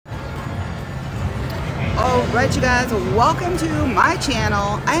Alright you guys, welcome to my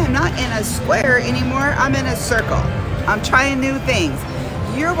channel. I am not in a square anymore, I'm in a circle. I'm trying new things.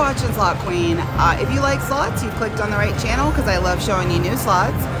 You're watching Slot Queen. If you like slots, you've clicked on the right channel because I love showing you new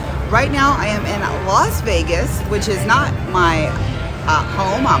slots. Right now I am in Las Vegas, which is not my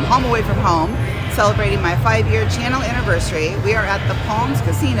home. I'm home away from home, celebrating my 5-year channel anniversary. We are at the Palms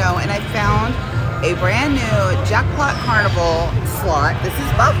Casino and I found a brand new Jackpot Carnival slot. This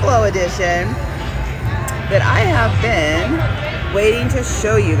is Buffalo Edition that I have been waiting to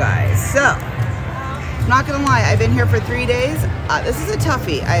show you guys. So, I'm not gonna lie, I've been here for 3 days. This is a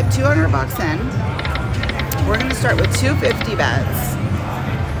toughie. I have 200 bucks in. We're gonna start with 250 bets.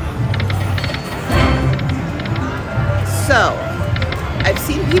 So, I've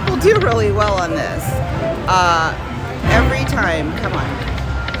seen people do really well on this. Every time, come on.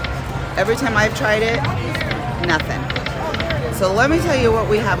 Every time I've tried it, nothing. So let me tell you what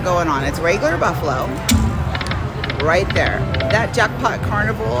we have going on. It's regular Buffalo, right there. That Jackpot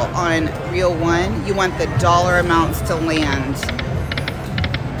Carnival on Reel 1, you want the dollar amounts to land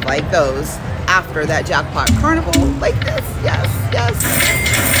like those after that Jackpot Carnival, like this. Yes, yes.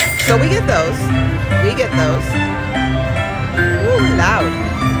 So we get those. We get those. Ooh, loud.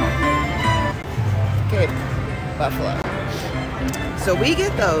 Okay, Buffalo. So we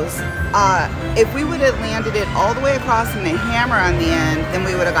get those. If we would have landed it all the way across and the hammer on the end, then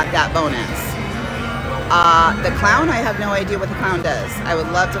we would have got that bonus. The clown, I have no idea what the clown does. I would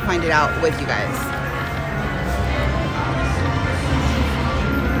love to find it out with you guys.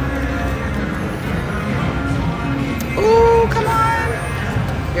 Ooh, come on.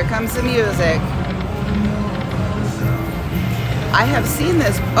 Here comes the music. I have seen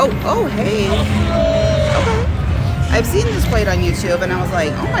this. Oh, hey. Okay. I've seen this played on YouTube and I was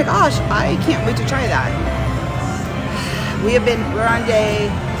like, oh my gosh, I can't wait to try that. We're on day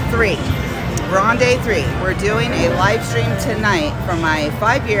 3. We're on day 3. We're doing a live stream tonight for my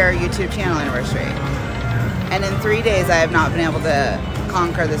 5-year YouTube channel anniversary. And in 3 days, I have not been able to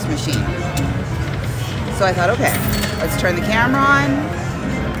conquer this machine. So I thought, okay, let's turn the camera on.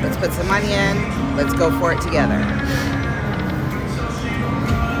 Let's put some money in. Let's go for it together.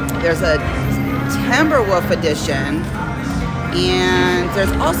 There's a Timberwolf edition, and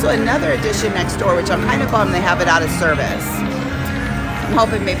there's also another edition next door, which I'm kind of bummed they have it out of service. I'm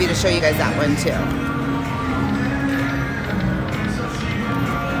hoping maybe to show you guys that one too.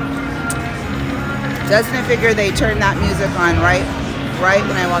 Doesn't it figure they turned that music on right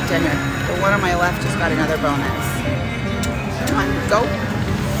when I walked in here. The one on my left just got another bonus. Come on, go.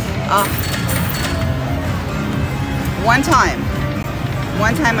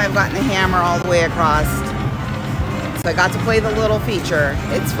 One time I've gotten the hammer all the way across. So I got to play the little feature.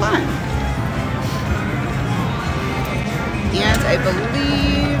 It's fun. And I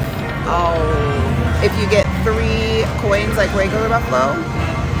believe, if you get 3 coins like regular Buffalo,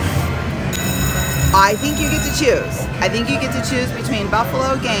 I think you get to choose. I think you get to choose between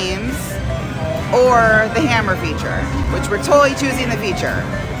Buffalo games or the hammer feature, which we're totally choosing the feature.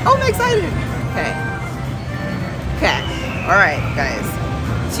 Oh, I'm excited. Okay. Okay. All right, guys.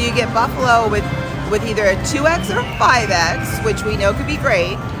 So you get Buffalo with either a 2X or a 5X, which we know could be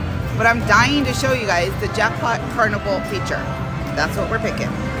great, but I'm dying to show you guys the Jackpot Carnival feature. That's what we're picking.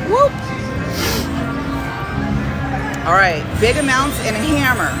 Whoop! All right, big amounts and a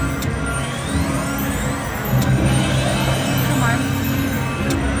hammer. Come on.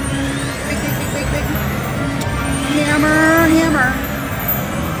 Big. Hammer.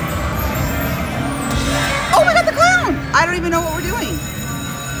 Oh my God, the clown! I don't even know what we're doing.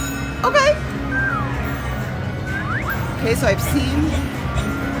 Okay. Okay, so I've seen.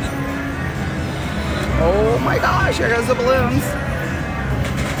 Oh my gosh, here goes the balloons.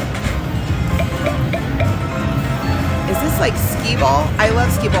 Is this like skee ball? I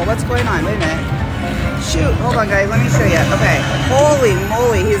love skee ball. What's going on? Wait a minute. Shoot, hold on guys, let me show you. Okay, holy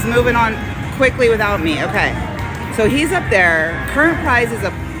moly, he's moving on quickly without me. Okay, so he's up there. Current prize is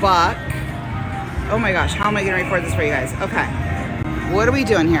 $1. Oh my gosh, how am I gonna record this for you guys? Okay. What are we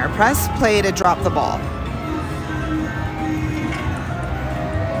doing here? Press play to drop the ball.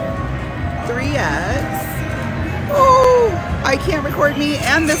 3X. Oh, I can't record me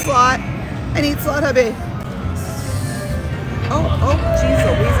and this slot. I need Slot Hubby. Oh, geez,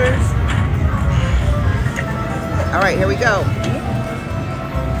 the Weezers. All right, here we go.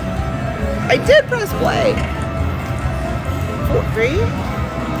 I did press play. 3.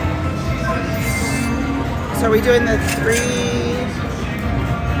 So are we doing the 3?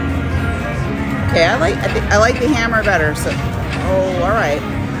 Okay, I like the hammer better. So, all right.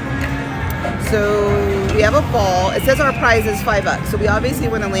 So we have a ball. It says our prize is $5, so we obviously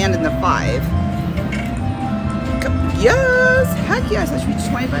want to land in the 5. Yes! Heck yes! That should be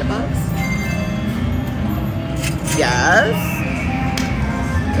 25 bucks. Yes.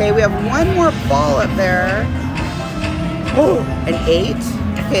 Okay, we have one more ball up there. Oh, an 8.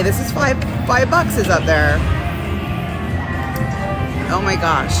 Okay, this is $5 is up there. Oh my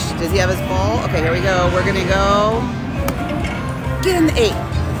gosh. Does he have his ball? Okay, here we go. We're gonna go. Get in the 8.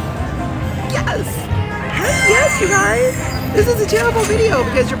 Yes! Heck yes, you guys! This is a terrible video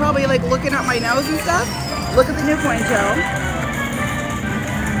because you're probably like looking at my nose and stuff. Look at the new coin show.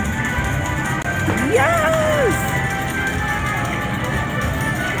 Yes!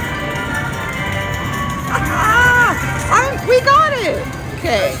 We got it!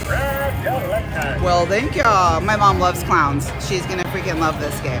 Okay. Well, thank y'all. My mom loves clowns. She's gonna freaking love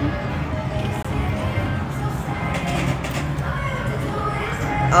this game.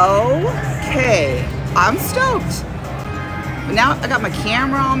 Okay. I'm stoked. Now I got my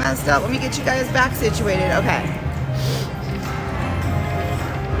camera all messed up. Let me get you guys back situated. Okay.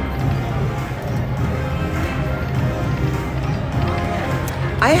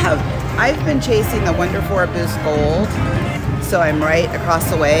 I've been chasing the Wonder 4 Boost Gold, so I'm right across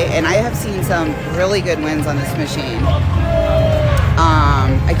the way, and I have seen some really good wins on this machine.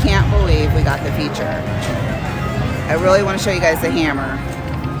 I can't believe we got the feature. I really want to show you guys the hammer.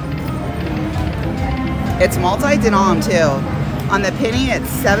 It's multi-denom too. On the penny, it's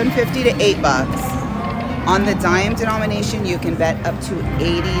 $7.50 to $8. On the dime denomination, you can bet up to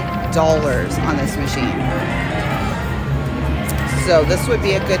 $80 on this machine. So this would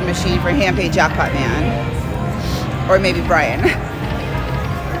be a good machine for Hand Pay Jackpot Man. Or maybe Brian.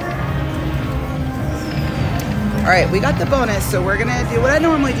 Alright, we got the bonus, so we're gonna do what I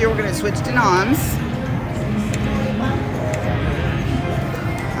normally do. We're gonna switch to noms.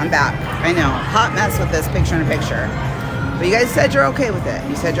 I'm back. I know. Hot mess with this picture-in-a-picture. But you guys said you're okay with it.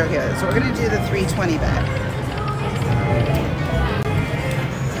 You said you're okay with it. So we're gonna do the 320 bet.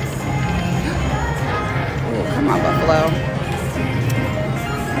 Oh, come on, Buffalo.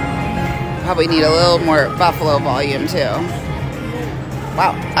 Probably need a little more Buffalo volume too.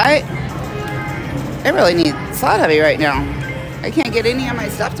 Wow, I really need Slot Hubby right now. I can't get any of my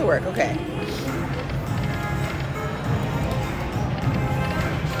stuff to work. Okay.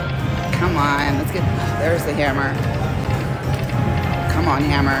 Come on, let's get. There's the hammer. Come on,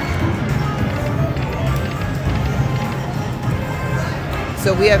 hammer.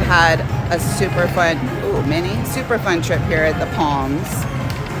 So we have had a super fun, super fun trip here at the Palms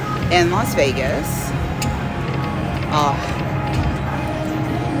in Las Vegas.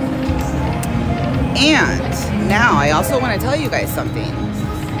 And now I also want to tell you guys something.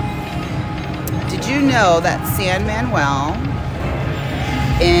 Did you know that San Manuel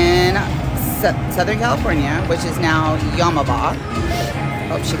in Southern California, which is now Yamaba,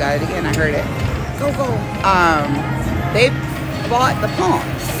 oh, she got it again, I heard it. Go, go. They bought the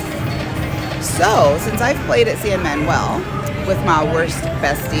Palms. So, since I've played at San Manuel with my worst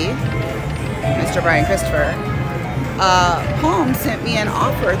bestie, Mr. Brian Christopher, Palm sent me an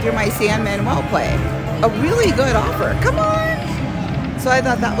offer through my San Manuel play. A really good offer. Come on! So I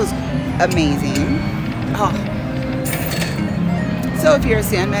thought that was amazing. Oh. So if you're a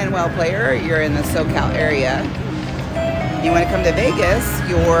San Manuel player, you're in the SoCal area, you want to come to Vegas,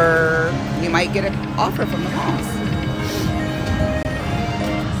 you might get an offer from the Palms.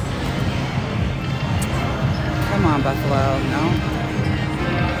 Come on, Buffalo. No?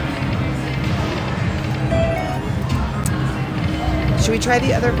 Should we try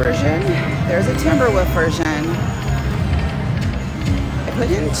the other version? There's a Timberwolf version. I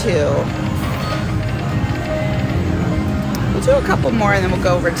put in 2. We'll do a couple more and then we'll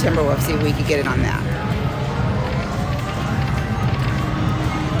go over to Timberwolf, see if we can get it on that.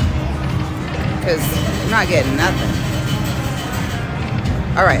 Because I'm not getting nothing.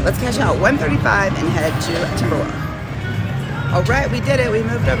 Alright, let's cash out 135 and head to Timberwolf. Alright, we did it. We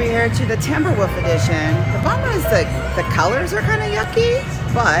moved over here to the Timberwolf edition. The problem is the colors are kind of yucky,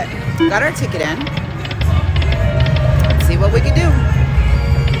 but got our ticket in. Let's see what we can do.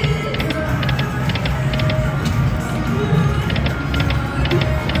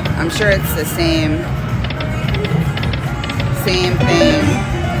 I'm sure it's the same thing.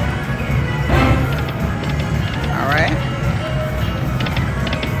 Alright.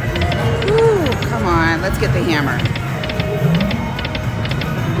 Woo, come on, let's get the hammer.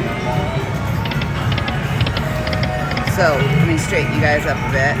 So, let me straighten you guys up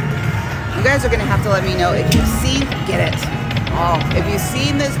a bit. You guys are going to have to let me know if you've seen, get it. Oh, if you've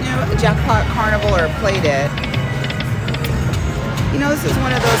seen this new Jackpot Carnival or played it. You know, this is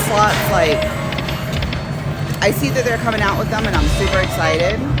one of those slots, like, I see that they're coming out with them and I'm super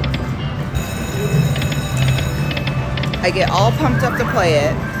excited. I get all pumped up to play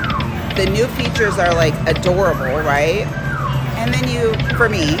it. The new features are like adorable, right? And then you, for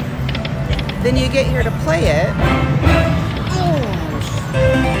me, then you get here to play it.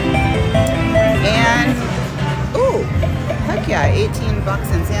 And, ooh, heck yeah, 18 bucks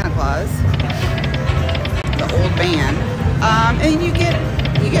in Santa Claus. The old band. And you get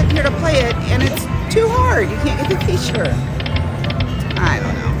here to play it, and it's too hard. You can't get the feature. I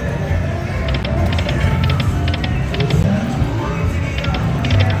don't know.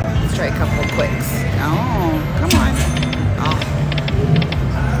 Let's try a couple of quicks. Oh, come on. Oh.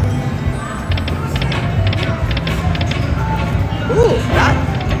 Ooh,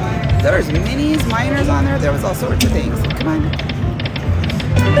 there's minis, minors on there. There was all sorts of things. Come on.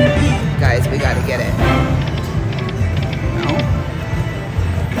 Guys, we gotta get it. No.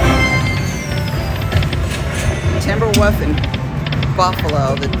 Timberwolf and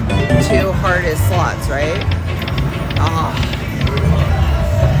Buffalo, the two hardest slots, right? Oh.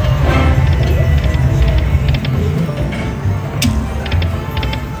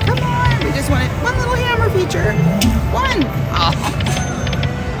 Come on, we just wanted one little hammer feature. One. Oh.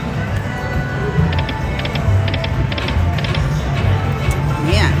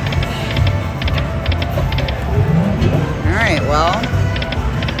 Man. All right, well,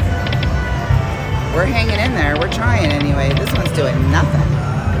 we're hanging in there. We're trying anyway. This one's doing nothing.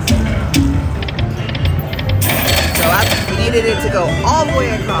 So we needed it to go all the way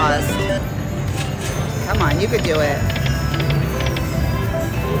across. Come on, you could do it.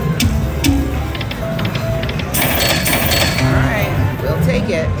 All right, we'll take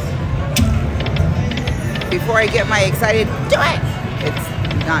it. Before I get my excited, do it! It's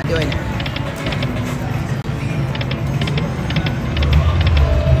not doing it.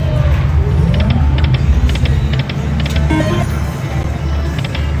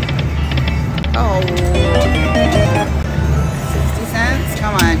 Oh, 60 cents?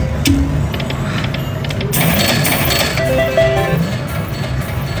 Come on.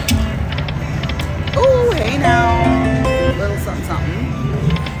 Oh, hey now. A little something, something.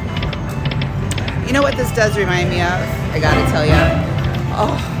 You know what this does remind me of? I gotta tell you.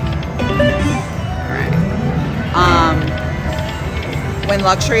 Oh. Alright. When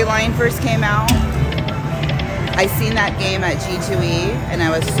Luxury Line first came out, I seen that game at G2E and I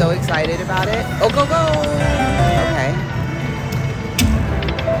was so excited about it. Oh, go, go! Okay.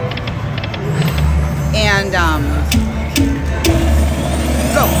 And,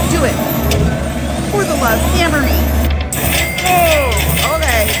 go, do it! For the love, hammer me! Oh,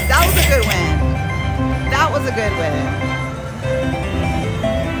 okay, that was a good win. That was a good win.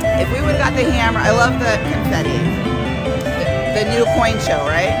 If we would have got the hammer, I love the confetti. The new coin show,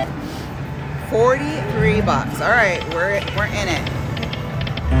 right? 43 bucks. All right, we're in it.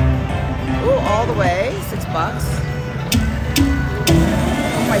 Ooh, all the way, $6.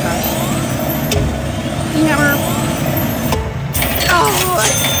 Oh my gosh. Hammer. Oh,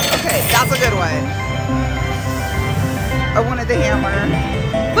 okay, that's a good one. I wanted the hammer.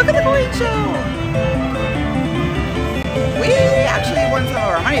 Look at the coin show. We actually won some of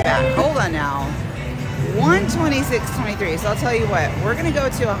our money back. Hold on now. 126.23. So I'll tell you what, we're gonna go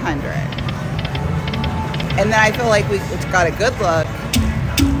to 100. And then I feel like we got a good look.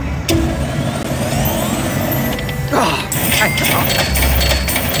 Oh,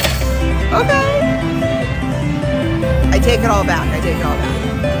 okay. I take it all back. I take it all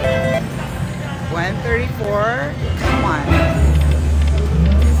back. 134. Come on.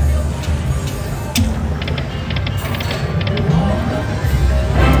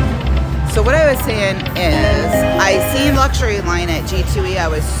 So what I was saying is, I seen Luxury Line at G2E. I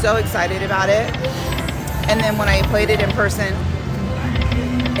was so excited about it. And then when I played it in person,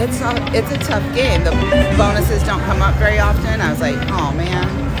 it's a tough game. The bonuses don't come up very often. I was like, oh man.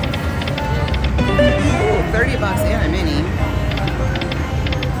 Ooh, 30 bucks and a mini.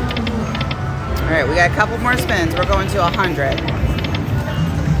 All right, we got a couple more spins. We're going to 100.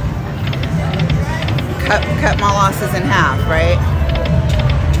 Cut my losses in half, right?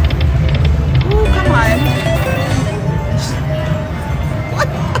 Ooh, come on. What?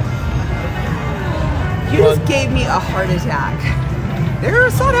 You just gave me a heart attack.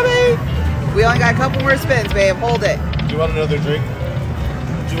 There's son of me. We only got a couple more spins, babe. Hold it. Do you want another drink?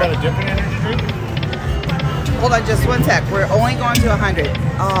 Do you want a different energy drink? Hold on just one sec. We're only going to 100.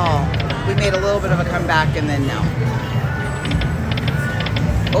 Oh, we made a little bit of a comeback and then no.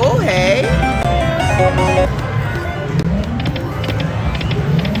 Oh, hey.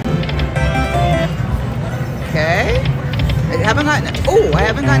 Okay. I haven't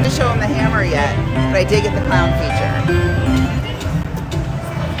gotten to show him the hammer yet, but I did get the clown feature.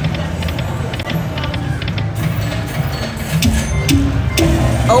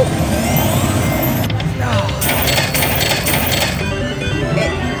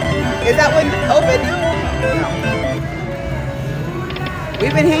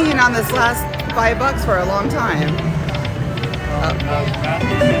 We've been hanging on this last $5 for a long time.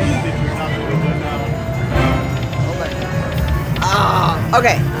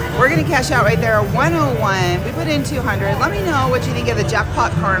 Okay, we're gonna cash out right there, 101. We put in 200. Let me know what you think of the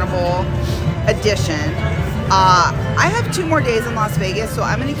Jackpot Carnival edition. I have 2 more days in Las Vegas, so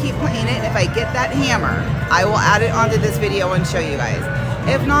I'm gonna keep playing it. If I get that hammer, I will add it onto this video and show you guys.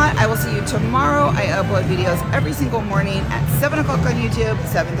 If not, I will see you tomorrow. I upload videos every single morning at 7 o'clock on YouTube,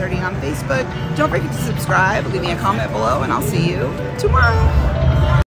 7:30 on Facebook. Don't forget to subscribe, leave me a comment below, and I'll see you tomorrow.